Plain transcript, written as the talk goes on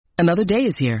Another day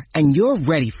is here, and you're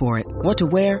ready for it. What to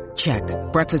wear? Check.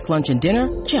 Breakfast, lunch, and dinner?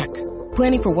 Check.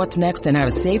 Planning for what's next and how to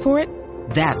save for it?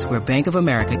 That's where Bank of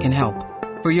America can help.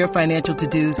 For your financial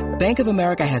to-dos, Bank of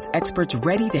America has experts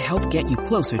ready to help get you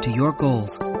closer to your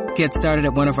goals. Get started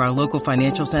at one of our local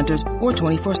financial centers or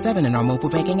 24/7 in our mobile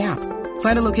banking app.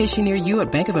 Find a location near you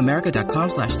at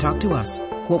bankofamerica.com/talktous.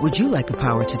 What would you like the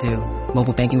power to do?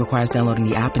 Mobile banking requires downloading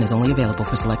the app and is only available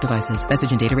for select devices.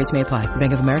 Message and data rates may apply.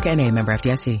 Bank of America NA, member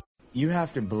FDIC. You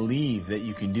have to believe that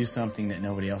you can do something that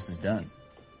nobody else has done.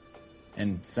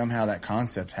 And somehow that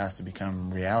concept has to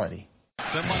become reality.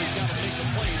 Somebody's got to make the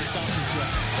play to stop the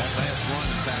threat. That last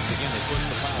run, in fact, again, they push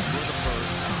the foul for the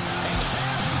first. And the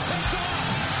pass takes off.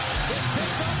 It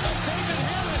picks up by David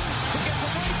Harris, who gets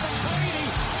away from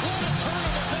Brady. What a turn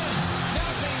of events.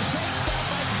 Now being chased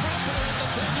down by Trevor at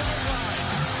the 10-yard line.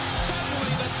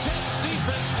 Suddenly, the Jets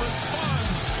defense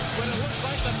responds when it looks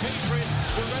like the Patriots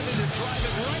were ready to drive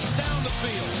it right down the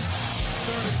field.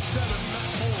 37,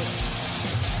 not more.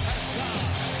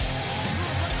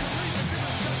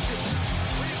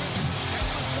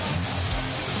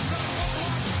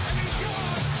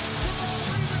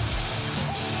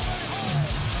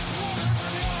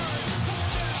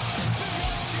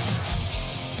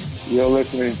 You're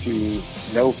listening to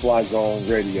No Fly Zone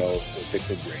Radio with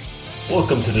Victor Green.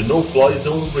 Welcome to the No Fly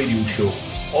Zone Radio Show,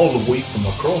 all the way from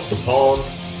across the pond.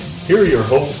 Here are your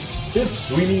hosts, Biff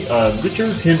Sweeney and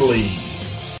Richard Hindley.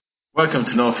 Welcome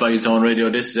to No Fly Zone Radio.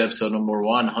 This is episode number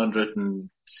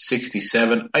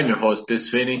 167. I'm your host, Biff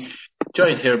Sweeney,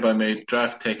 joined here by my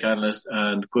draft tech analyst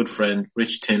and good friend,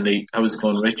 Rich Tinley. How's it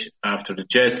going, Rich? After the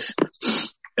Jets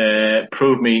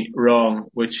proved me wrong,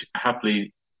 which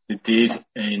happily they did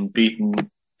in beating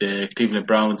the Cleveland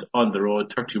Browns on the road,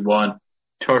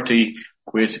 31-30,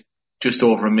 with just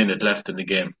over a minute left in the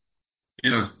game.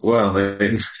 Yeah, well,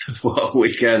 what a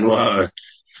weekend, what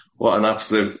an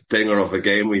absolute dinger of a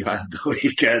game we had the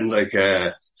weekend.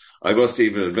 I must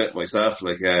even admit myself,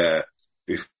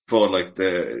 before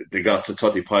they got to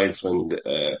 30 points when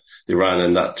they ran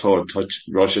in that third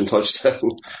rushing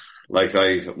touchdown. I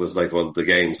was well, the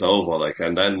game's over.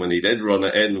 And then when he did run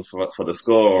it in for the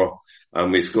score,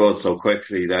 and we scored so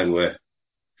quickly, then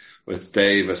with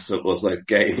Davis, it was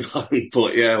game on.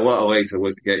 But yeah, what a way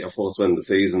to get your first win of the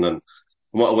season, and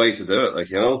what a way to do it,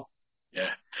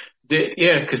 Yeah.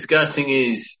 Because the gas thing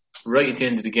is, right at the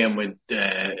end of the game when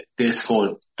they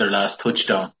scored their last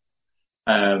touchdown,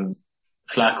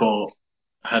 Flacco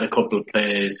had a couple of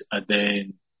plays, and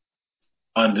then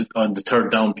on the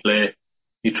third down play,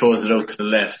 he throws it out to the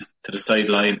left, to the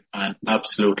sideline, and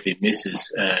absolutely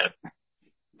misses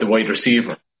the wide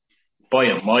receiver by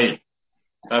a mile.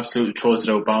 Absolutely throws it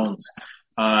out of bounds.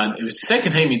 And it was the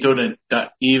second time he'd done it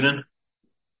that evening.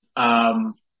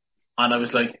 And I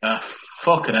was like,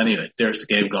 fuck it anyway. There's the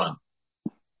game gone.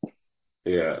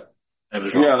 Yeah. It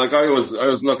was wrong. Yeah, I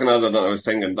was looking at it and I was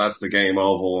thinking that's the game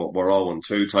over, we're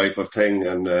 0-2 type of thing.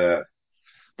 And,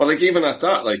 but even at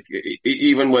that,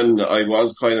 even when I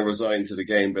was kind of resigned to the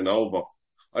game being over,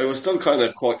 I was still kind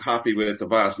of quite happy with the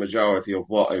vast majority of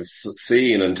what I've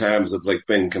seen in terms of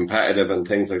being competitive and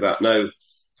things like that. Now,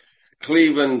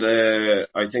 Cleveland,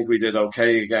 I think we did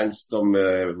okay against them,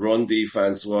 run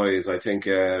defense wise. I think,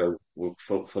 for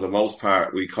the most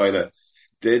part, we kind of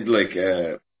did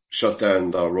shut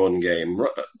down the run game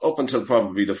up until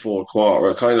probably the fourth quarter.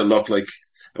 It kind of looked like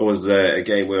it was a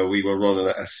game where we were running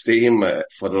a steam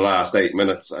for the last 8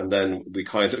 minutes, and then we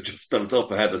kind of just built up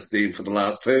ahead of steam for the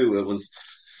last two. It was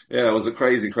a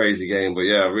crazy game, but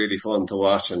yeah, really fun to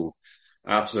watch and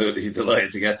absolutely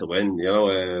delighted to get the win.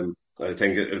 I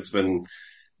think it's been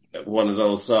one of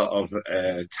those sort of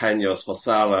tenures for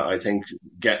Salah. I think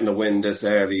getting a win this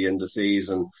early in the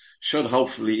season should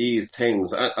hopefully ease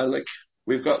things. And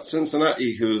we've got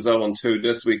Cincinnati, who's 0-2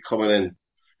 this week, coming in,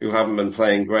 who haven't been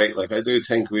playing great. I do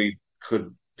think we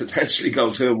could potentially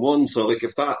go 2-1. So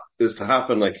if that is to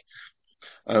happen,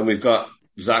 and we've got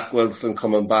Zach Wilson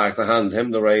coming back to hand him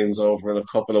the reins over in a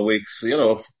couple of weeks,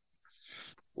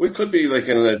 we could be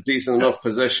in a decent enough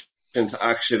position to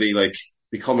actually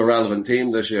become a relevant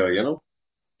team this year,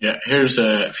 Yeah, here's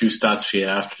a few stats for you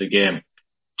after the game.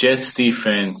 Jets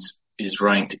defense is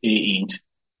ranked 18th.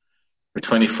 We're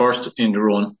 21st in the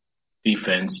run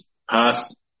defense.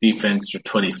 Pass defense, they're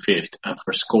 25th. And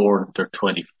for scoring, they're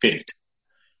 25th.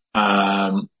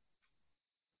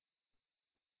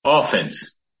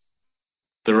 Offense,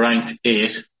 they're ranked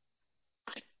 8th.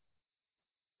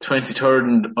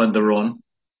 23rd on the run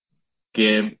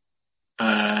game.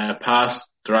 Pass,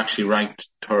 they're actually ranked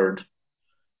 3rd.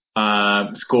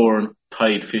 Scoring,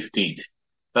 tied 15th.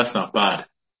 That's not bad.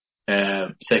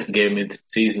 Second game into the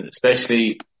season,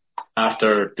 especially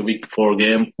after the week before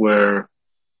game where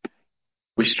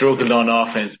we struggled on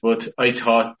offense, but I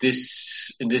thought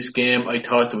in this game, I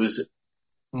thought there was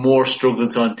more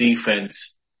struggles on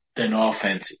defense than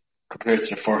offense compared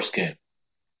to the first game,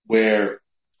 where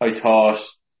I thought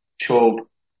Chubb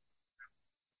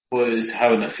was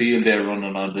having a field day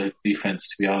running on the defense,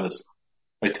 to be honest.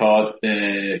 I thought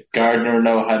Gardner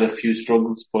now had a few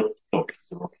struggles, but look,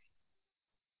 he's a rookie.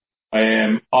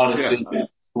 Honestly,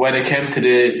 when it came to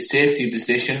the safety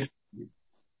position,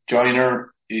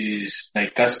 Joyner is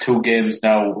like, that's 2 games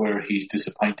now where he's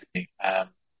disappointed me.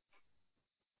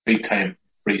 Big time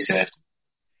free safety.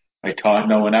 I thought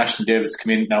now when Ashton Davis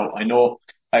came in, now I know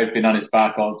I've been on his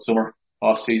back all summer,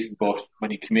 off season, but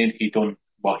when he came in, he done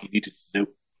what he needed to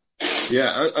do.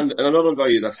 Yeah, and another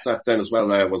guy that stepped in as well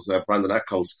there was Brandon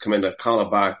Eccles, come in at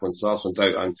cornerback when Sauce went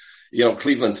out, and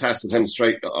Cleveland tested him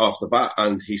straight off the bat,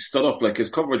 and he stood up. Like, his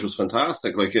coverage was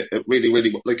fantastic. Like, it really,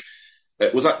 really, like,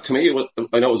 it was, to me,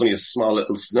 I know it was only a small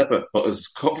little snippet, but his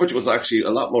coverage was actually a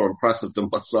lot more impressive than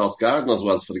what Sauce Gardner's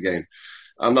was for the game.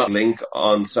 I'm not Link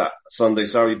on Sunday,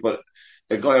 sorry, but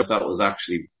a guy that was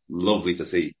actually lovely to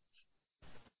see.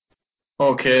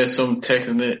 Okay, some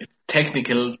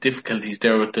technical difficulties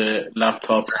there with the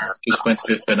laptop. Just went a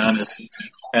bit bananas.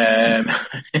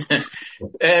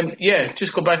 Yeah,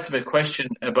 just go back to the question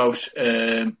about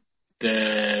the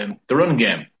run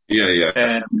game.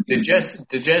 Yeah. The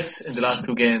Jets in the last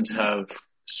 2 games have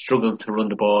struggled to run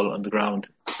the ball on the ground,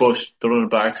 but the running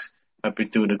backs have been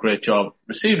doing a great job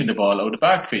receiving the ball out of the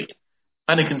backfield.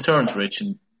 Any concerns, Rich,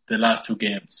 in the last 2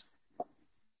 games?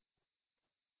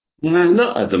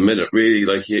 Not at the minute, really.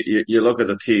 Like, you look at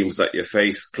the teams that you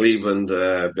face. Cleveland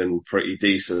been pretty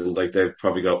decent. Like, they've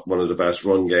probably got one of the best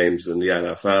run games in the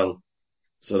NFL.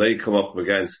 So they come up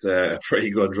against a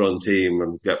pretty good run team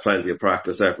and get plenty of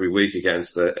practice every week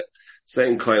against it.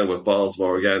 Same kind of with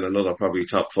Baltimore again, another probably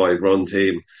top 5 run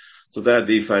team. So their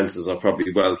defenses are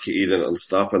probably well keyed in on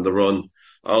stopping the run.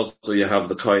 Also, you have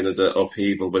the kind of the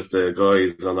upheaval with the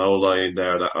guys on O-line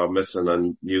there that are missing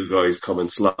and new guys coming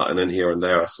slotting in here and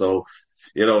there. So,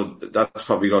 that's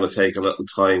probably going to take a little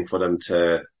time for them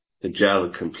to gel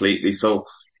completely. So,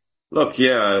 look,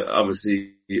 yeah,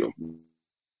 obviously,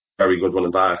 very good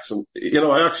running backs. And,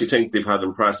 I actually think they've had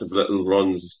impressive little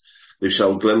runs. They've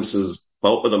shown glimpses,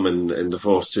 both of them in the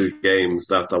first 2 games,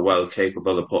 that they're well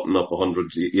capable of putting up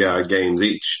 100-yard games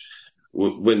each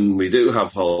when we do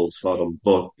have holes for them.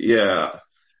 But yeah,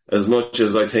 as much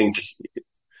as I think,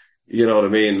 you know what I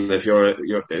mean,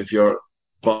 if you're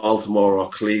Baltimore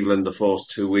or Cleveland the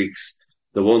first 2 weeks,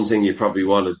 the one thing you probably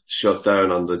want to shut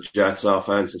down on the Jets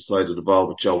offensive side of the ball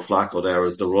with Joe Flacco there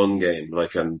is the run game,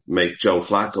 and make Joe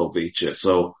Flacco beat you.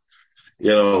 So,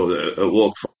 it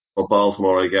worked for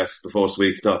Baltimore, I guess, the first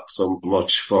week, not so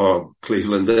much for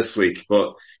Cleveland this week.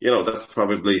 But, that's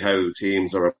probably how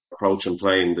teams are approaching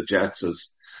playing the Jets,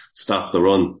 is stop the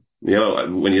run.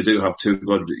 When you do have 2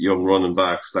 good young running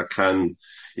backs that can,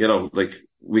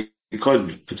 we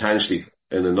could potentially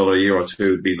in another year or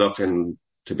 2 be looking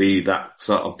to be that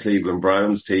sort of Cleveland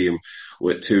Browns team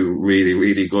with 2 really,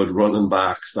 really good running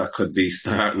backs that could be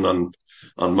starting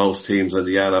on most teams in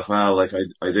the NFL. Like,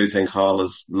 I do think Hall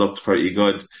has looked pretty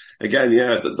good. Again,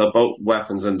 yeah, they're both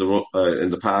weapons in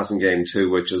the passing game too,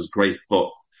 which is great. But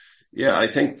yeah, I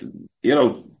think,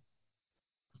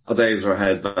 the days are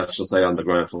ahead, let's just say, on the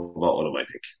ground for both of them, I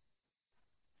think.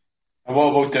 And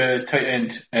what about the tight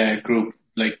end group?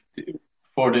 Like,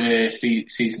 before the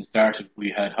season started,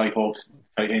 we had high hopes for the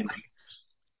tight end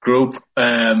group.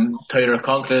 Tyler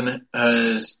Conklin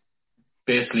has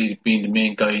basically been the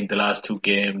main guy in the last 2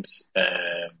 games.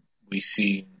 We've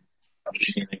seen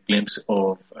a glimpse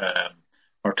of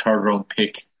our 3rd round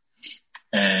pick,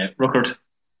 Ruckert.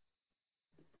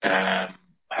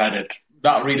 Had it,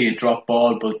 not really a drop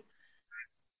ball, but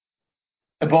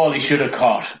a ball he should have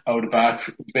caught out of back.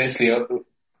 Basically, it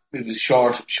was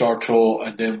short throw,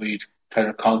 and then we'd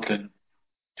Tyler Conklin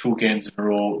 2 games in a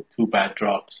row, 2 bad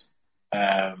drops.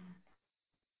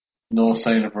 No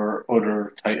sign of our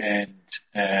other tight end.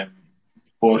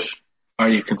 But are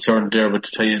you concerned there with the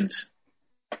tight ends?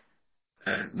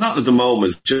 Not at the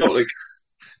moment.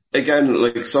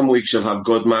 Again, some weeks you'll have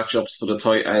good matchups for the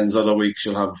tight ends, other weeks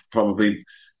you'll have probably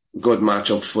good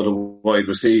matchups for the wide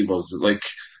receivers. Like,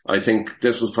 I think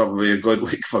this was probably a good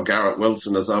week for Garrett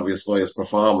Wilson, as obvious by his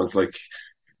performance. Like,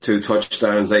 2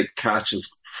 touchdowns, 8 catches,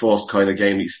 first kind of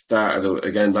game he started.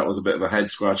 Again, that was a bit of a head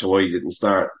scratcher why he didn't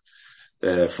start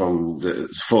from the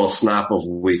first snap of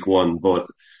week 1. But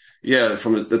yeah,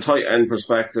 from the tight end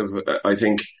perspective, I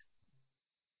think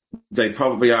they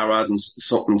probably are adding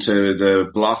something to the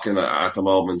blocking at the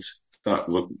moment that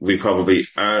we probably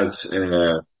aren't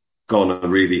going to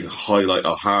really highlight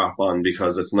or harp on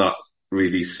because it's not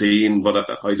really seen. But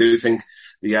I do think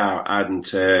they are adding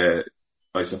to,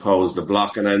 I suppose, the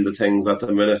blocking end of things at the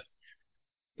minute.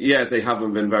 Yeah, they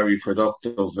haven't been very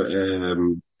productive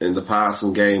in the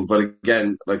passing game. But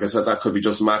again, like I said, that could be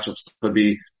just matchups. Could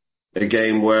be a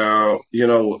game where, you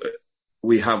know,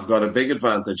 we have got a big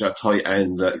advantage at tight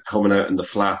end coming out in the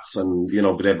flats and, you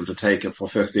know, being able to take it for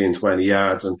 15, 20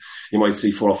 yards. And you might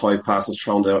see 4 or 5 passes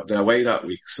thrown their way that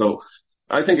week. So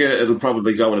I think it'll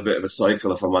probably go in a bit of a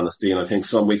cycle, if I'm honest. I think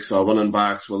some weeks our running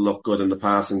backs will look good in the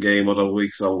passing game. Other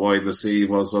weeks our wide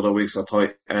receivers. Other weeks our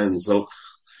tight ends. So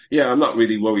yeah, I'm not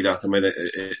really worried at the minute.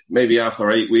 Maybe after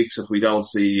 8 weeks, if we don't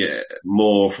see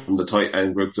more from the tight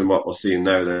end group than what we're seeing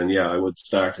now, then yeah, I would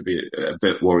start to be a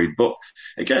bit worried. But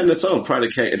again, it's all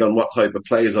predicated on what type of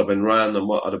plays have been ran and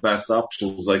what are the best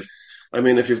options. Like, I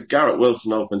mean, if you've Garrett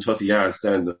Wilson open 20 yards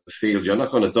down the field, you're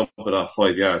not going to dump it off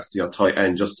 5 yards to your tight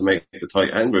end just to make the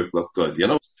tight end group look good, you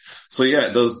know? So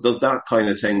yeah, there's that kind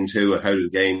of thing too, how the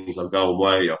games are going,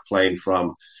 where you're playing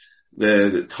from.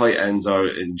 The tight ends are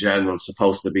in general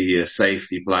supposed to be a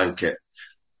safety blanket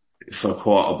for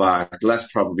quarterback, less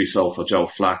probably so for Joe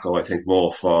Flacco, I think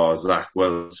more for Zach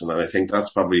Wilson. And I think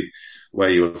that's probably where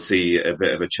you will see a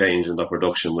bit of a change in the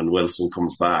production when Wilson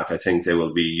comes back. I think they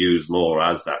will be used more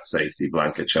as that safety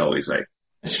blanket, shall we say.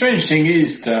 The strange thing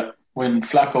is that when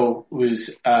Flacco was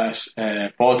at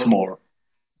Baltimore,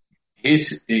 he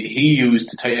used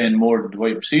the tight end more than the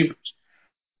wide receivers.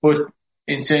 But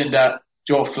in saying that,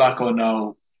 Joe Flacco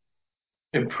now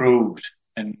improved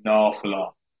an awful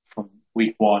lot from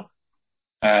week 1.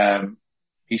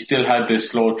 He still had this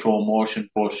slow throw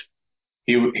motion, but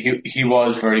he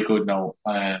was very good now.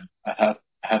 I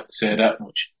have to say that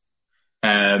much.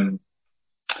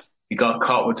 He got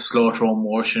caught with slow throw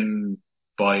motion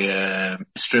by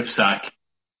strip sack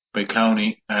by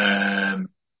Clowney.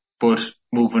 But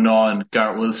moving on,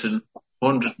 Garrett Wilson,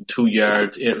 102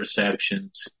 yards, 8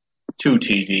 receptions. 2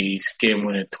 TDs,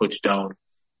 game-winning touchdown.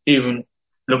 Even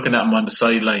looking at him on the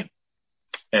sideline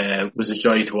was a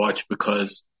joy to watch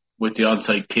because with the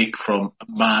onside kick from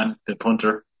Mann, the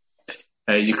punter,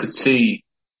 you could see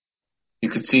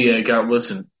Garrett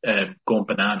Wilson going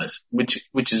bananas, which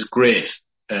is great,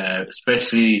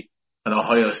 especially an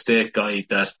Ohio State guy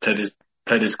that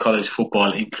played his college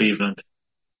football in Cleveland.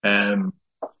 The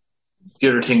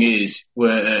other thing is,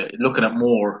 we're looking at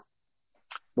Moore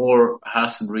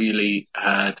hasn't really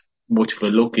had much of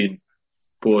a look in,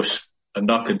 but I'm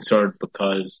not concerned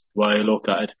because when I look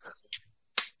at it,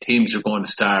 teams are going to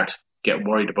start getting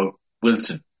worried about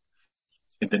Wilson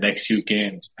in the next few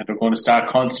games, and they're going to start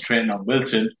concentrating on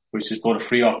Wilson, which is going to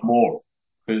free up Moore,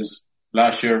 because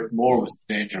last year Moore was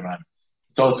the danger man.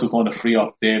 It's also going to free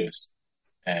up Davis,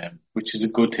 which is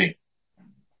a good thing.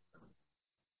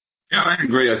 Yeah, I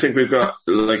agree. I think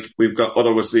we've got other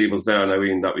receivers there now,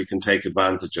 Ian, that we can take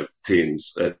advantage of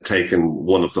teams taking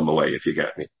one of them away, if you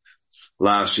get me.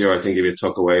 Last year, I think if you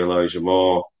took away Elijah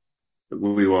Moore,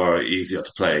 we were easier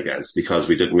to play against because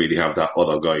we didn't really have that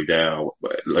other guy there.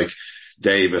 Like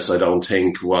Davis, I don't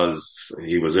think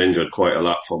he was injured quite a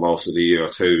lot for most of the year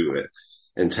too,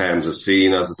 in terms of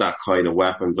seen as that kind of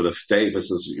weapon. But if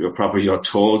Davis is probably your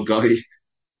tall guy,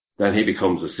 then he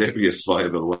becomes a serious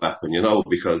viable weapon, you know,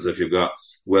 because if you've got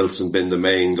Wilson being the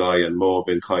main guy and Moore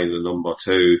being kind of number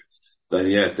 2, then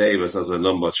yeah, Davis as a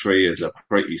number 3 is a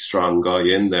pretty strong guy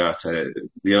in there to,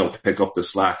 you know, pick up the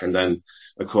slack. And then,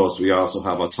 of course, we also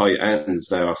have our tight ends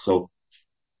there. So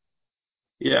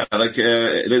yeah,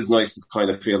 it is nice to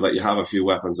kind of feel that you have a few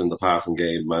weapons in the passing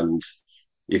game and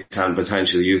you can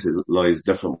potentially utilize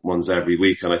different ones every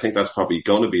week. And I think that's probably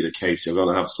going to be the case. You're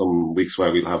going to have some weeks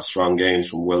where we'll have strong games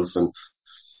from Wilson.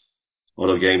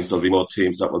 Other games, there'll be more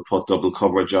teams that will put double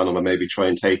coverage on him and maybe try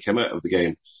and take him out of the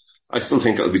game. I still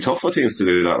think it'll be tough for teams to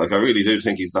do that. Like, I really do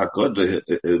think he's that good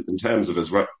in terms of his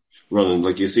running.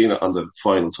 Like, you've seen it on the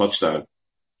final touchdown.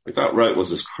 Like, that route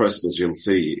was as crisp as you'll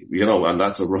see, you know, and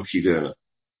that's a rookie doing it.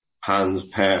 Hands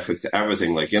perfect,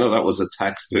 everything. Like, you know, that was a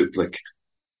textbook, like,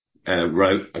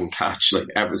 route and catch. Like,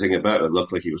 everything about it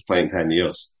looked like he was playing 10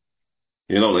 years.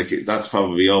 You know, like, that's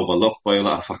probably overlooked by a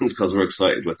lot of fans because we're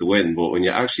excited with the win. But when you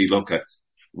actually look at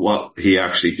what he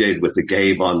actually did with the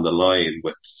game on the line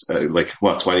with,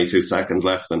 22 seconds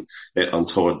left and it on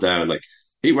third down, like,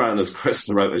 he ran as crisp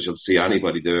a route as you'll see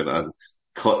anybody do it, and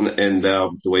cutting it in there,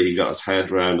 the way he got his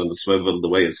head round on the swivel, the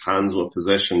way his hands were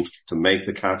positioned to make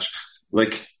the catch,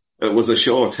 like, it was a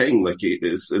sure thing. Like,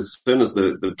 as soon as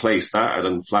the play started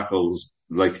and Flacco's,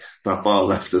 like, that ball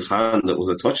left his hand, it was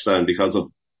a touchdown because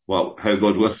of, well, how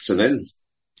good Wilson is.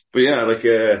 But yeah, like,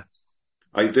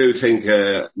 I do think,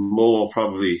 Moore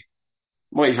probably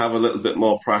might have a little bit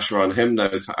more pressure on him now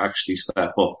to actually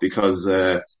step up because,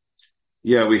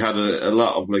 we had a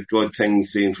lot of like good things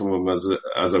seen from him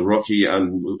as a rookie,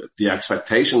 and the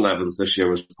expectation levels this year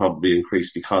was probably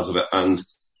increased because of it. And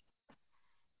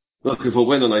look, if we're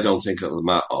winning, I don't think it'll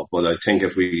matter. But I think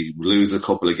if we lose a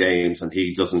couple of games and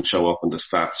he doesn't show up on the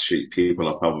stats sheet, people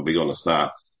are probably going to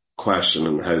start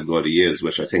questioning how good he is,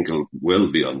 which I think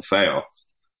will be unfair.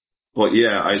 But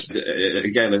yeah,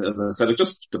 again, as I said, it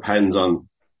just depends on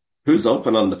who's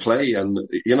open on the play. And,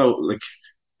 like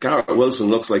Garrett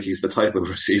Wilson looks like he's the type of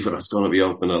receiver that's going to be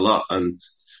open a lot. And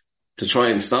to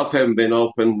try and stop him being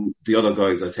open, the other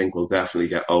guys I think will definitely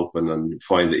get open and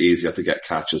find it easier to get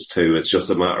catches too. It's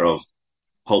just a matter of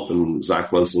hoping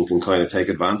Zach Wilson can kind of take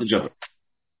advantage of it.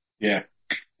 Yeah.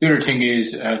 The other thing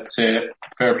is, I'd say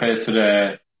fair play to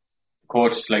the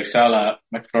coaches like Salah,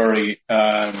 McFlurry,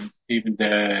 even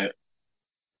the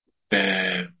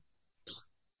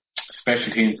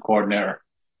special teams coordinator.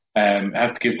 I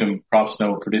have to give them props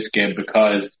now for this game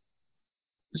because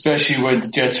especially when the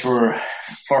Jets were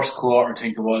first quarter, I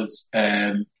think it was,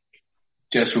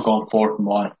 Jets were going 4th and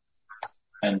 1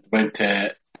 and went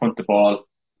to punt the ball.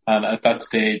 And at that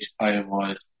stage, I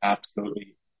was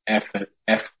absolutely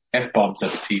F-bombs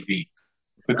at the TV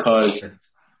because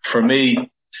for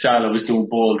me, Salah was doing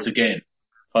balls again,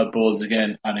 5 balls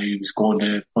again, and he was going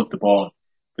to punt the ball.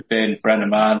 But then Brennan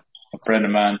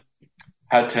Mann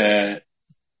had to,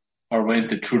 or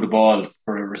went and threw the ball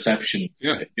for a reception.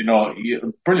 Yeah.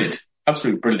 Brilliant.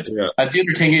 Absolutely brilliant. Yeah. And the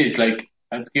other thing is, like,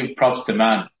 I have to give props to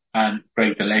Man and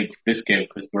break the leg for this game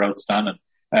because they're outstanding.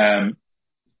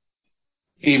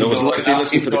 Even though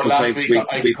last week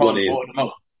I called both of them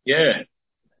out. Yeah.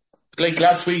 Like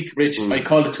last week, Rich, I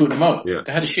called the 2 of them out. Yeah.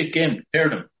 They had a shit game.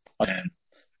 Paired them.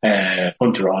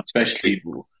 Hunter on, especially.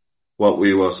 What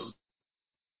we was.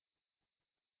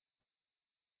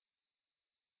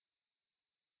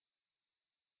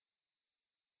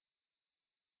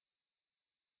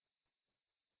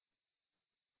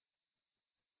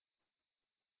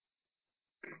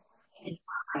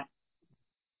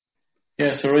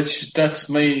 Yeah, so Rich, that's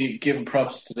me giving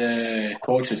props to the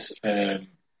coaches,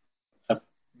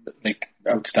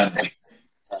 outstanding.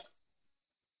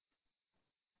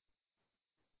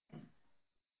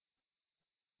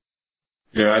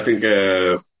 Yeah, I think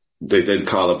they did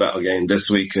call a better game this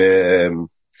week.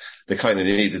 They kind of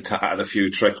needed to add a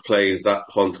few trick plays. That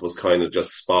punt was kind of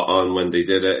just spot on when they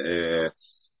did it.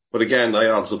 But again, I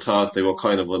also thought they were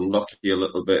kind of unlucky a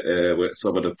little bit with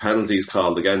some of the penalties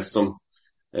called against them.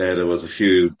 There was a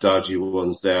few dodgy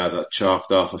ones there that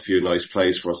chalked off a few nice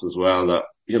plays for us as well that,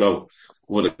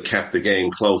 would have kept the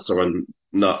game closer and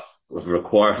not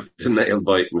required to nail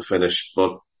bite and finish.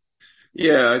 But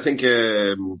yeah, I think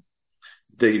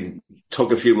they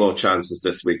took a few more chances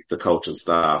this week, the coaching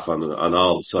staff on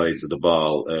all sides of the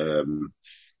ball.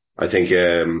 I think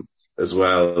as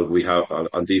well we have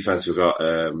on defense we've got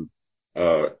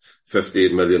our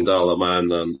 $15 million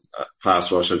man and pass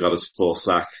rusher got his 4th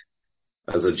sack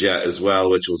as a Jet as well,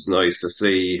 which was nice to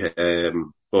see.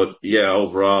 But yeah,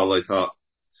 overall, I thought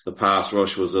the pass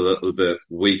rush was a little bit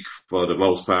weak for the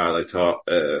most part. I thought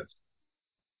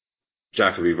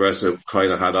Jacoby Brissett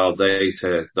kind of had all day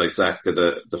to dissect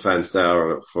the defense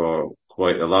there for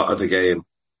quite a lot of the game.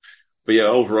 But yeah,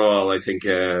 overall, I think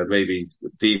maybe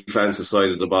the defensive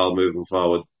side of the ball moving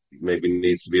forward maybe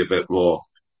needs to be a bit more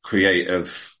creative.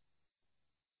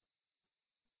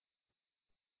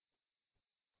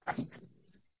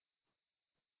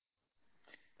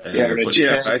 Rich.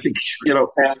 I think,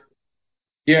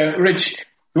 Yeah, Rich,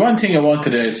 the one thing I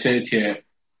wanted to say to you,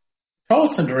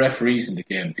 thoughts on the referees in the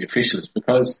game, the officials,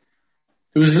 because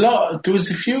there was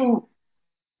a few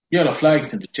yellow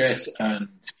flags in the Jets, and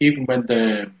even when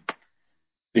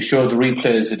they showed the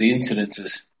replays of the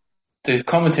incidences, the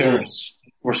commentators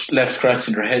were left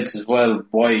scratching their heads as well.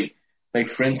 Why? Like,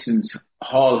 for instance,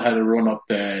 Hall had a run up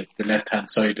the left-hand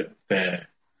side of the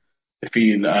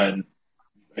field, and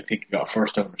I think he got a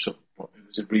first down or something, but it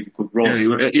was a really good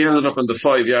run. Yeah, he ended up on the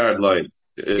 5-yard line.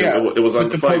 It was on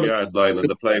the 5-yard line and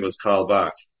the play was called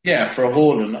back. Yeah, for a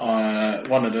holding.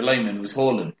 One of the linemen was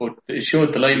holding, but it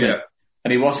showed the lineman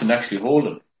and he wasn't actually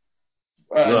holding.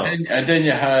 No. And then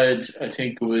you had, I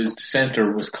think it was the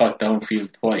centre was caught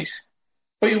downfield twice.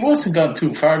 But he wasn't gone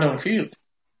too far downfield.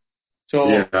 So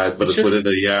yeah, but it's within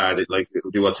a yard.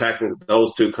 They were technical.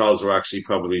 Those 2 calls were actually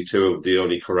probably 2 of the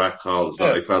only correct calls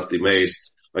that I felt they made.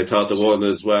 I thought the one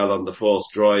as well on the first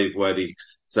drive where he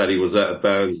said he was out of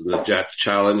bounds and the Jets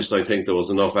challenged. I think there was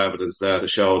enough evidence there to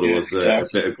show there was a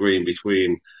bit of green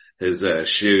between his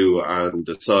shoe and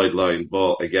the sideline.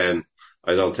 But again,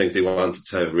 I don't think they wanted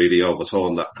to really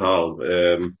overturn that call.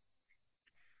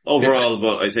 overall,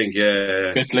 but I think,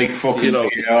 Bit like fucking you know,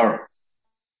 VAR.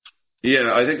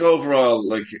 yeah, I think overall,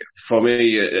 like, for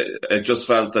me, it just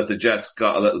felt that the Jets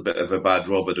got a little bit of a bad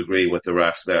rub of the green with the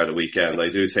refs there the weekend. I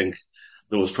do think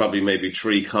there was probably maybe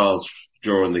 3 calls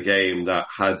during the game that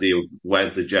had they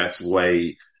went the Jets'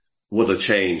 way would have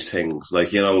changed things.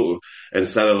 Like, you know,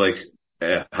 instead of like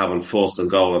having first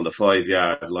and goal on the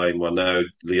 5-yard line, we're now,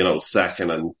 you know, second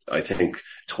and I think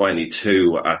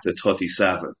 22 at the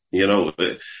 37. You know,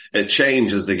 it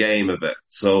changes the game a bit.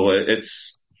 So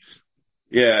it's,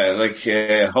 yeah, like,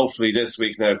 hopefully this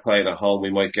week now playing at home,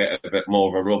 we might get a bit more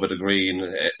of a rub of the green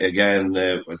again,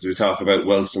 as we talk about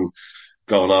Wilson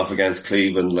going off against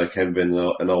Cleveland, like him being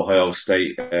an Ohio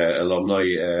State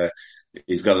alumni.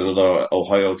 He's got another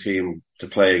Ohio team to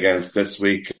play against this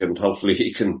week, and hopefully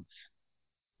he can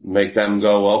make them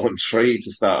go 0-3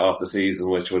 to start off the season,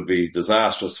 which would be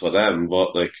disastrous for them,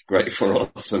 but like great for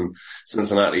us. And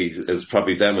Cincinnati is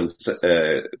probably them, and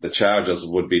the Chargers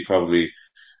would be probably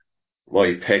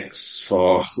my picks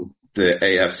for the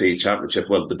AFC Championship.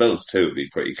 Well, the Bills too would be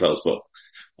pretty close, but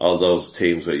all those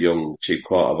teams with young, cheap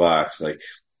quarterbacks, like,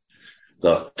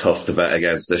 they're tough to bet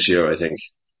against this year, I think.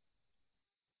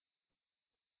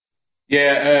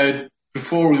 Yeah,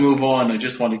 before we move on, I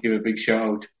just want to give a big shout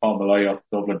out to Paul Malloy of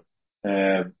Dublin.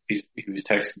 He was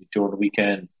texting me during the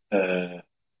weekend, and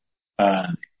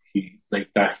he gave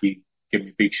me a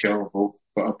big shout out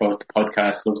about the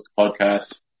podcast, loves the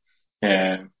podcast.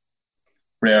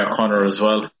 Ray O'Connor as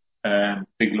well,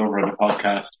 big lover of the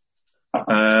podcast.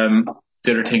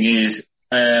 The other thing is,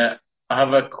 I have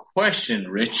a question,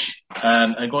 Rich,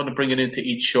 and I'm going to bring it into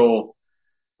each show,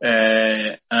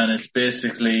 and it's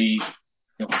basically,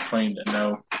 I'll find it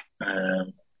now.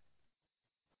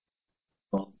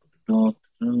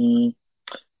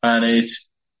 And it's,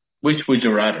 which would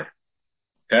you rather?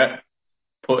 Okay.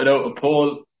 Put it out a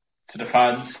poll to the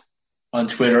fans on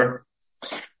Twitter.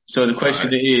 So the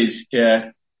question is,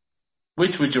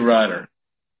 which would you rather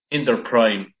in their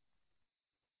prime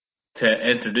to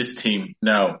enter this team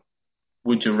now?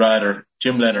 Would you rather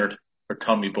Jim Leonard or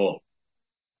Tommy Bohannon?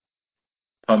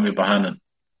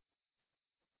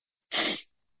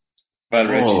 Well,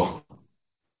 Rich.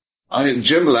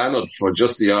 Jim Leonard for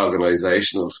just the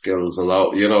organisational skills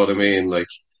alone. You know what I mean? Like,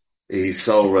 he's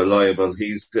so reliable.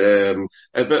 He's a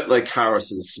bit like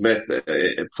Harrison Smith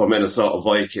for Minnesota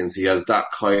Vikings. He has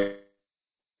that kind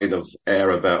of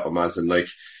air about him, as in, like,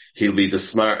 he'll be the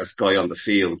smartest guy on the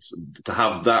field. To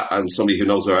have that and somebody who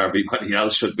knows where everybody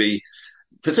else should be,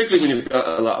 particularly when you've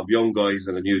got a lot of young guys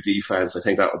in a new defense, I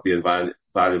think that would be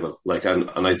invaluable. Like,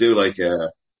 and I do like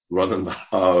running the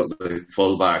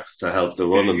fullbacks to help the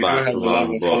running back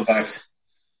along. But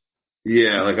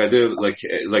yeah, like I do, like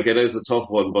it is a tough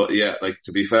one, but yeah, like,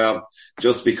 to be fair,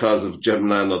 just because of Jim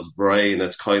Leonard's brain,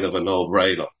 it's kind of a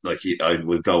no-brainer. Like, I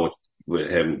would go with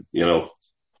him, you know.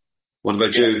 What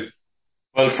about you?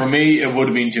 Well, for me, it would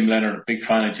have been Jim Leonard. Big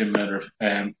fan of Jim Leonard.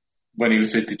 When he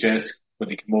was with the Jets, when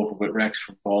he came over with Rex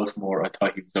from Baltimore, I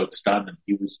thought he was outstanding.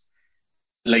 He was,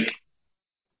 like,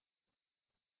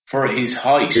 for his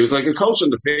height. He was like a coach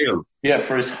in the field. Yeah,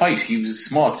 for his height, he was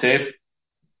smart, safe.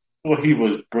 But he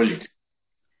was brilliant.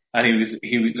 And he was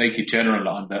like a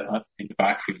general in the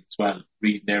backfield as well,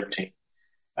 reading everything.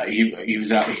 He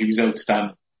was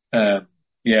outstanding.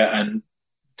 And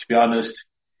to be honest,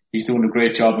 he's doing a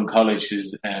great job in college,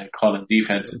 calling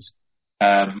defenses.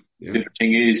 The other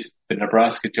thing is, the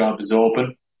Nebraska job is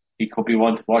open. He could be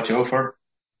one to watch out for.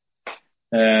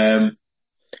 So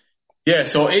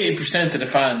 80% of the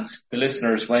fans, the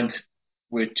listeners, went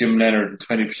with Jim Leonard and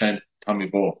 20% Tommy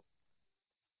Bow.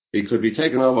 He could be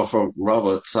taken over from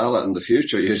Robert Saleh in the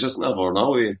future. You just never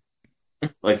know.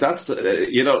 Like, that's,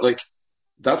 like,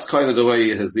 that's kind of the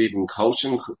way his even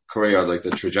coaching career, like,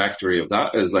 the trajectory of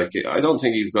that is, like, I don't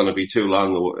think he's going to be too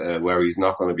long where he's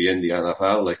not going to be in the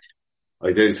NFL. Like,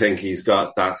 I do think he's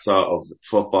got that sort of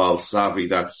football savvy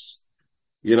that's,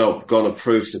 you know, going to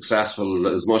prove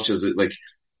successful. As much as like,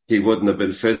 he wouldn't have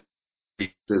been fit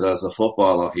as a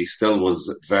footballer, he still was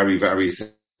very, very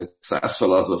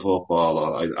successful as a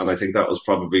footballer. And I think that was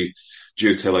probably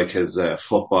due to, like, his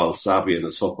football savvy and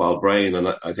his football brain. And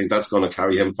I think that's going to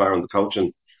carry him far on the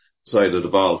coaching side of the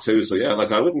ball too. So yeah,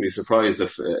 like, I wouldn't be surprised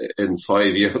if in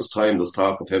 5 years' time there's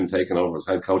talk of him taking over as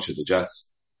head coach of the Jets.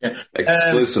 Yeah.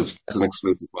 Exclusive. It's an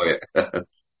exclusive player.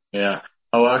 Yeah.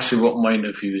 I actually wouldn't mind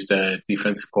if he was the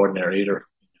defensive coordinator either in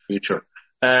the future.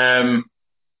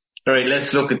 All right,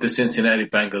 let's look at the Cincinnati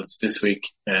Bengals this week.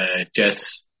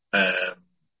 Jets.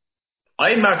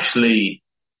 I'm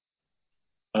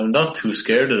not too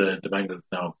scared of the Bengals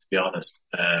now, to be honest.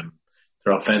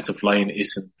 Their offensive line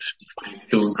isn't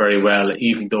doing very well,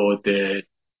 even though the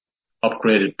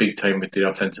upgraded big time with the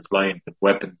offensive line, with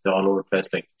weapons all over the place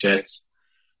like Jets.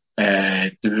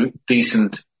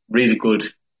 Decent, really good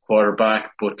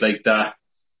quarterback, but like that,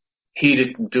 he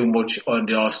didn't do much on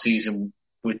the off season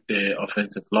with the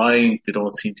offensive line. They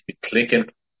don't seem to be clicking.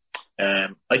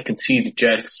 I can see the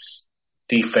Jets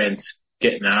defense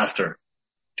getting after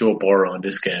Joe Burrow in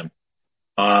this game.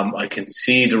 I can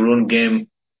see the run game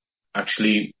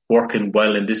actually working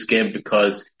well in this game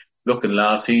because looking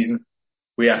last season,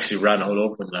 we actually ran all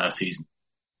over them last season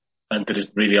and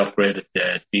didn't really upgrade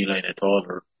the D-line at all.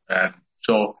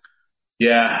 So,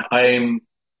 yeah, I'm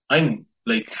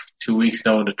like 2 weeks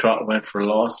now in the trot. Went for a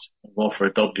loss. I'm going for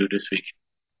a W this week.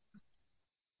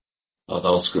 Oh,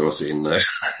 don't screw us in there.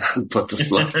 Put the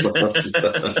slots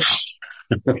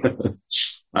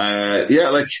on. Yeah,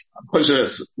 like, push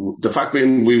this. The fact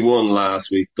we won last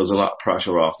week, there's a lot of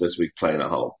pressure off this week playing at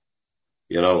home.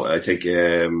 You know, I think,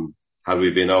 had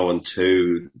we been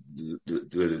 0-2,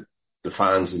 the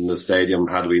fans in the stadium,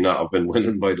 had we not have been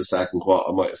winning by the second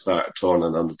quarter, might have started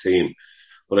turning on the team.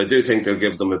 But I do think they'll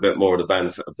give them a bit more of the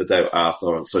benefit of the doubt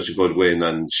after such a good win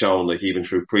and shown, like, even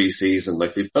through pre-season,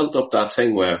 like, they've built up that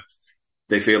thing where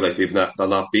they feel like they're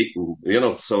not beaten, you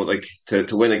know, so like to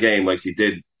win a game like he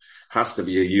did has to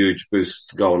be a huge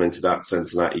boost going into that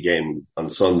Cincinnati game on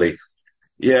Sunday.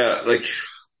 Yeah, like,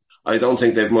 I don't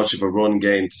think they've much of a run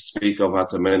game to speak of at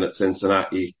the minute,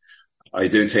 Cincinnati. I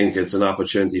do think it's an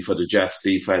opportunity for the Jets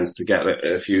defense to get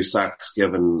a few sacks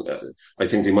given. I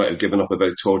think they might have given up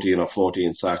about 13 or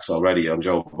 14 sacks already on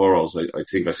Joe Burrows. I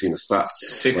think I've seen the stats.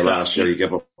 Last year he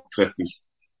gave up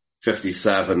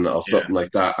 57 or something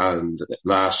like that, and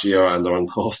last year, and they're on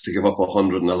course to give up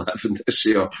 111 this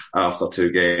year after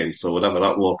 2 games. So whatever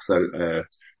that works out,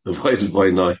 divided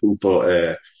by 9.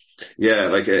 But, yeah,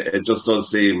 like it just does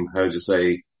seem, how do you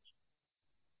say,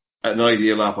 an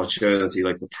ideal opportunity.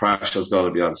 Like, the pressure's got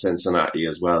to be on Cincinnati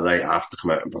as well. They have to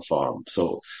come out and perform.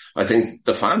 So I think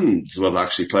the fans will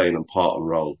actually play an important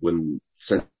role when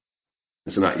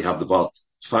Cincinnati have the ball.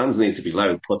 Fans need to be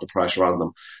loud, put the pressure on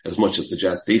them as much as the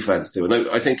Jets defense do. And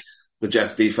I think the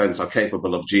Jets defense are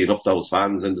capable of geeing up those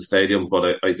fans in the stadium, but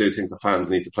I do think the fans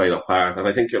need to play their part. And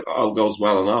I think if all goes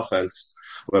well on offense,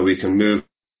 where we can move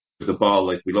the ball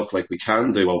like we look like we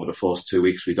can do over the first 2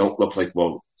 weeks, we don't look like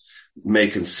we're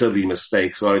making silly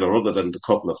mistakes either, other than the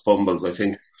couple of fumbles. I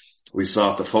think we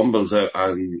sort the fumbles out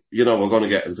and, you know, we're going to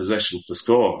get in positions to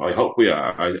score. I hope we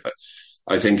are.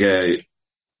 I think,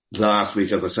 last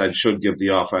week, as I said, should give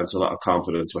the offense a lot of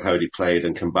confidence with how they played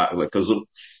and combat it, because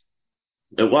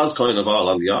it was kind of all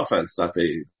on the offense that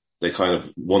they kind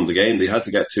of won the game. They had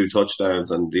to get 2 touchdowns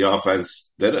and the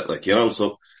offense did it, like, you know,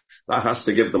 so that has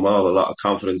to give them all a lot of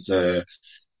confidence.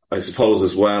 I suppose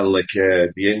as well, like,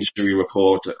 the injury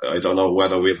report, I don't know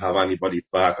whether we'll have anybody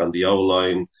back on the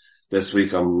O-line this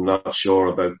week. I'm not sure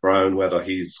about Brown, whether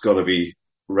he's going to be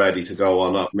ready to go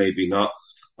or not, maybe not.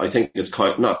 I think it's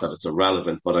not that it's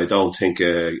irrelevant, but I don't think,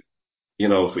 you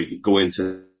know, if we go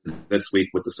into this week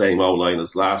with the same O-line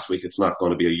as last week, it's not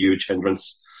going to be a huge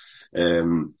hindrance.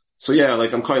 So yeah,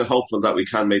 like, I'm kind of hopeful that we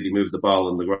can maybe move the ball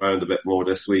on the ground a bit more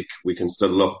this week. We can still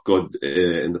look good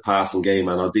in the passing game,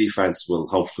 and our defense will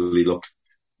hopefully look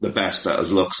the best that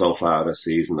has looked so far this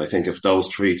season. I think if those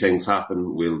 3 things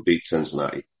happen, we'll beat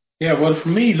Cincinnati. Yeah, well, for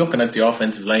me, looking at the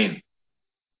offensive line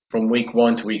from week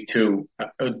 1 to week 2,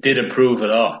 it did improve a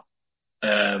lot.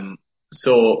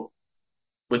 So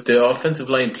with the offensive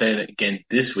line playing again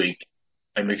this week,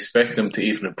 I'm expecting them to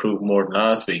even improve more than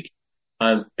last week.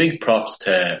 And big props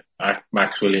to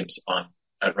Max Williams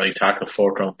at right tackle,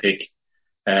 4th round pick.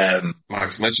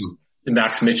 Max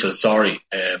Mitchell, sorry.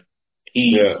 I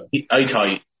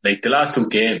thought, like, the last 2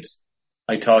 games,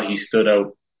 I thought he stood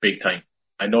out big time.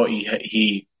 I know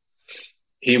he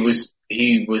was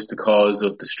the cause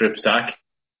of the strip sack,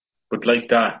 but like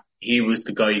that, he was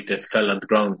the guy that fell on the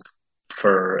ground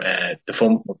for the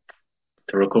fumble,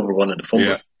 to recover one of the fumbles.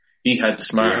 Yeah. He had the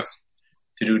smarts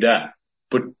to do that.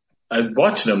 But I'm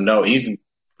watching him now, even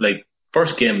like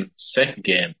first game, second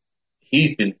game,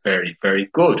 he's been very, very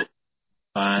good.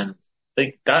 And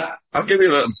like that, I'll give you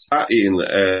a little stat, Ian,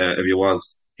 if you want.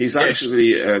 He's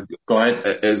actually, go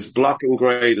ahead. His blocking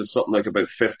grade is something like about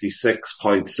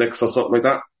 56.6 or something like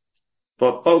that.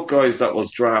 But both guys that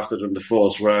was drafted in the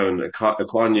 1st round,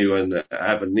 Ekwonu and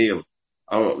Evan Neal,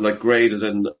 are like graded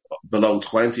in below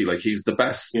 20. Like, he's the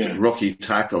best rookie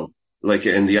tackle, like,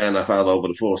 in the NFL over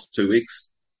the first 2 weeks.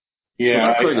 Yeah, so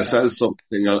that kind of says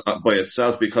something by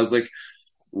itself, because, like,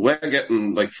 we're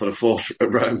getting, like, for the 4th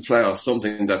round players,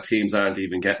 something that teams aren't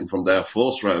even getting from their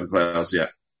 1st round players yet.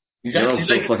 Exactly.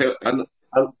 You know,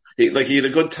 so he had a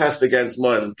good test against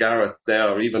Myles Garrett there,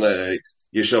 or even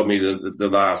you showed me the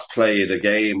last play of the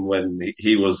game when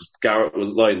Garrett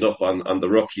was lined up on the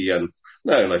rookie, and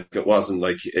no, like it wasn't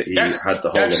like he had to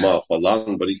hold him off for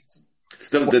long, but he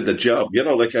still did the job,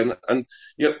 and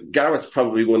Garrett's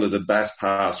probably one of the best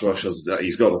pass rushers that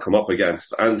he's going to come up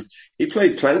against, and he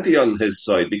played plenty on his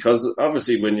side, because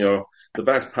obviously when you're the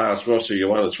best pass rusher, you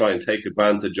want to try and take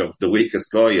advantage of the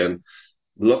weakest guy, and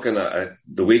looking at it,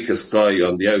 the weakest guy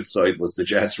on the outside was the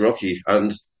Jets rookie,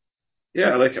 and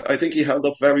yeah, I think he held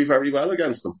up very, very well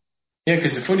against them. Yeah,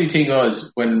 because the funny thing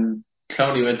was, when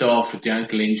Clowney went off with the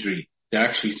ankle injury, they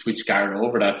actually switched Garrett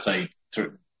over that side,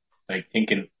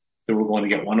 thinking they were going to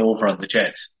get one over on the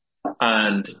Jets,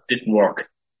 and it didn't work.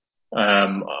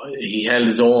 He held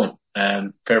his own,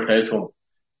 fair play to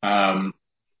him.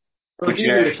 But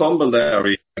the fumble there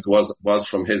was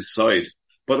from his side,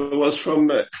 but it was from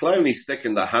Clowney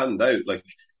sticking the hand out,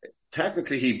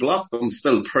 technically he blocked them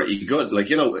still pretty good.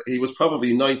 He was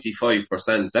probably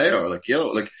 95% there.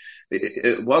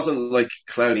 It wasn't like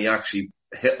Clowney actually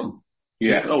hit him.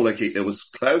 Yeah. It was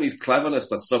Clowney's cleverness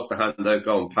that sucked the hand out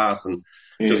going past, and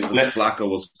just as Flacco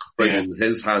was bringing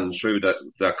his hand through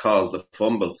that caused the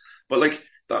fumble. But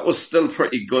that was still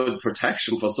pretty good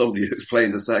protection for somebody who's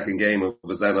playing the second game of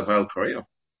his NFL career.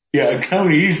 Yeah, and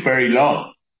Clowney is very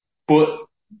long. But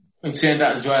I'm saying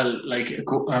that as well,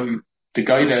 the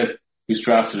guy that was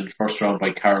drafted in the first round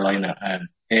by Carolina,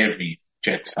 every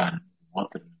Jets fan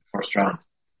wanted in the first round.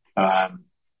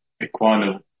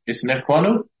 Ekwonu. Isn't it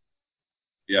Ekwonu?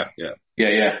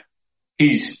 Yeah.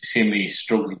 He's seemingly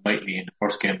struggled mightily in the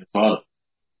first game as well.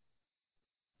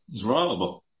 It's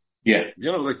horrible. Yeah.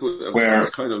 Where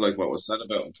it's kind of like what was said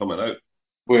about him coming out.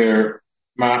 Where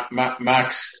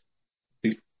Max,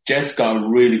 the Jets got a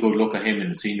really good look at him in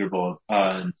the Senior Bowl,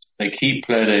 and he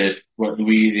played at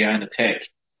Louisiana Tech,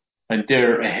 and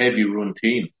they're a heavy run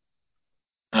team,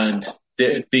 and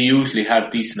they usually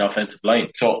have decent offensive line.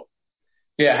 So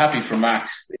yeah, happy for Max.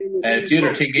 The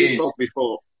other thing is,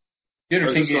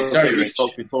 sorry, we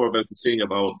spoke before about the Senior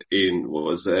Bowl. It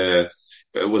was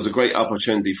a great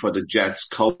opportunity for the Jets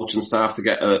coaching staff to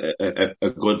get a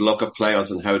good look at players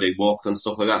and how they walked and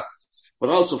stuff like that. But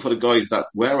also for the guys that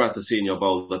were at the Senior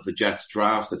Bowl that the Jets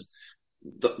drafted.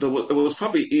 It was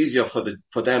probably easier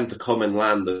for them to come and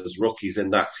land as rookies in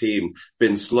that team,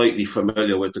 being slightly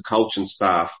familiar with the coaching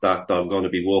staff that they're going to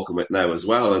be working with now as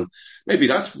well. And maybe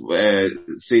that's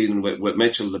seeing with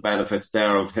Mitchell the benefits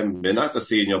there of him being at the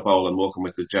Senior Bowl and working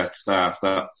with the Jets staff,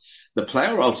 that the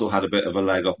player also had a bit of a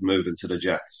leg up moving to the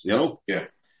Jets, Yeah.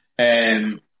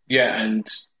 And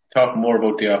talking more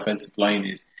about the offensive line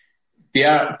is they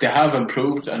have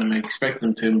improved, and I'm expecting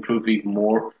them to improve even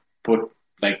more, but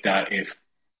if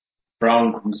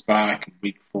Brown comes back in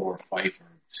week 4 or 5 or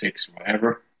 6 or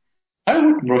whatever, I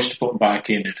wouldn't rush to put him back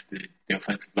in if the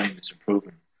offensive line is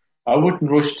improving. I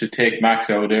wouldn't rush to take Max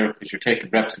out of there, because you're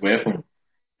taking reps away from him.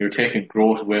 You're taking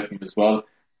growth away from him as well.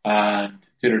 And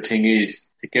the other thing is,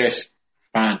 to get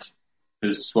Fant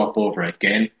to swap over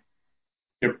again,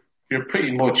 you're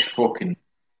pretty much fucking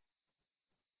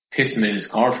pissing in his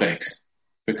cornflakes,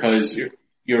 because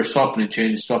you're swapping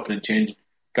and changing.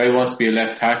 Guy wants to be a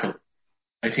left tackle.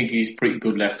 I think he's pretty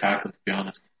good left tackle, to be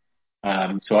honest.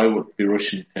 So I would be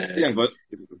rushing to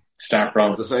start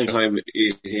Brown. At the same time,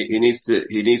 he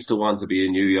needs to want to be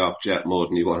in New York Jet more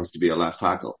than he wants to be a left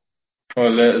tackle.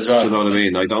 Well, as well. You know what I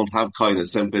mean? I don't have kind of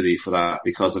sympathy for that,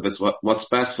 because if it's what's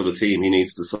best for the team, he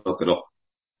needs to suck it up.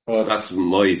 Well, that's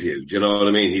my view. Do you know what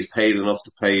I mean? He's paid enough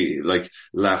to pay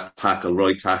left tackle,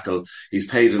 right tackle. He's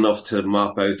paid enough to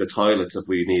mop out the toilets if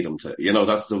we need him to.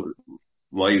 That's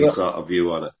my sort of view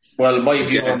on it. Well, my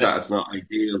view on that it's not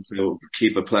ideal to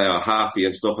keep a player happy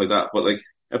and stuff like that, but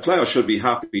a player should be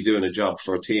happy doing a job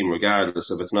for a team regardless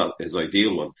if it's not his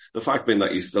ideal one. The fact being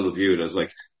that he's still viewed as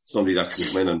somebody that can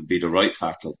come in and be the right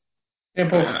tackle. Yeah,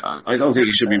 but I don't think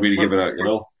he should be really giving out,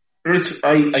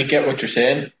 I get what you're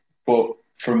saying, but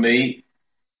for me,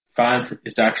 Fant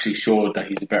is actually showed that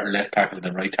he's a better left tackle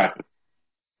than right tackle.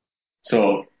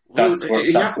 So that's what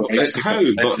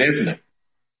living it.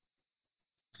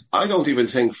 I don't even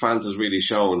think Fant has really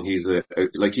shown he's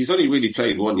he's only really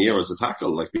played 1 year as a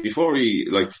tackle. Before he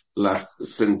left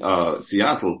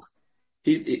Seattle,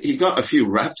 he got a few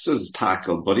reps as a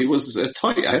tackle, but he was a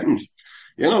tight end,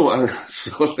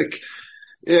 so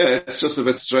yeah, it's just a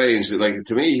bit strange.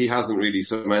 To me, he hasn't really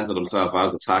cemented himself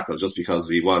as a tackle just because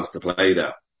he wants to play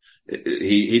there.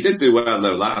 He did do well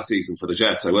now last season for the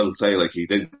Jets. I will say, he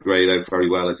did grade out very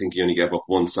well. I think he only gave up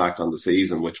 1 sack on the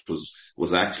season, which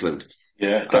was excellent.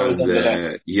 Yeah, that was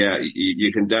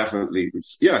you can definitely,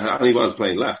 and he was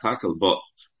playing left tackle, but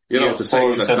to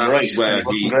say that's right. where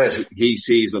he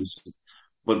sees him,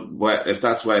 But if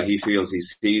that's where he feels he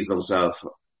sees himself,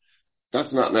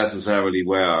 that's not necessarily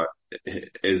where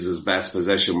is his best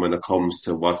position when it comes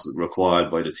to what's required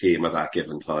by the team at that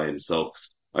given time. So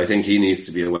I think he needs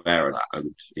to be aware of that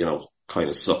and, kind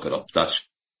of suck it up.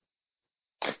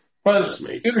 Well,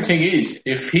 the other thing is,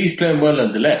 if he's playing well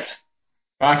on the left,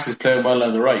 Max is playing well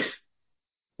on the right,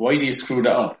 why do you screw that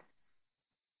up?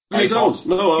 You don't.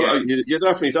 No, you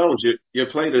definitely don't. You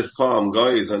play the calm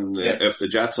guys, and if the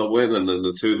Jets are winning and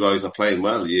the two guys are playing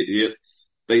well,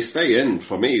 they stay in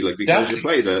for me, because you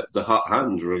play the hot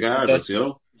hand regardless,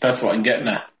 That's what I'm getting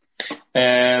at.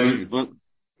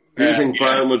 Do you think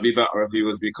Brown would be better if he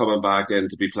was coming back in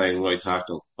to be playing right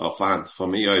tackle or Fant? For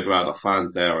me, I'd rather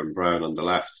Fant there and Brown on the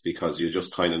left, because you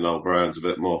just kind of know Brown's a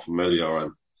bit more familiar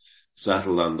and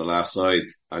settled on the left side,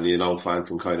 and Fant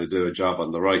can kind of do a job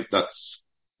on the right. That's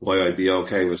why I'd be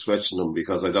okay with switching them,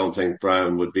 because I don't think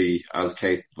Brown would be as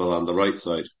capable on the right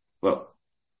side. But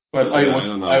I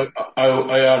don't know.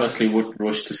 I honestly wouldn't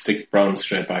rush to stick Brown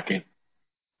straight back in.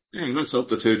 Yeah, let's hope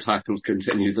the two tackles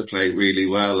continue to play really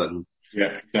well, and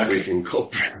exactly. We can go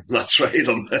Brown, not trade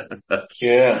them.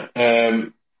 Yeah.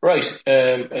 Right.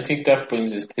 I think that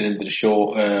brings us to the end of the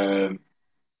show.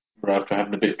 We're after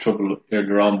having a bit of trouble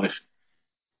earlier on with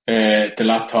the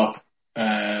laptop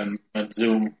and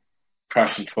Zoom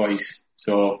crashing twice.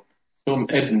 So Zoom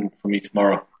editing for me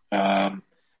tomorrow. Slán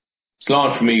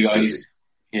for me, guys.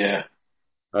 Yeah.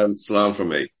 And Slán for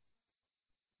me.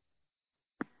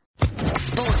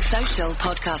 Sports Social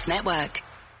Podcast Network.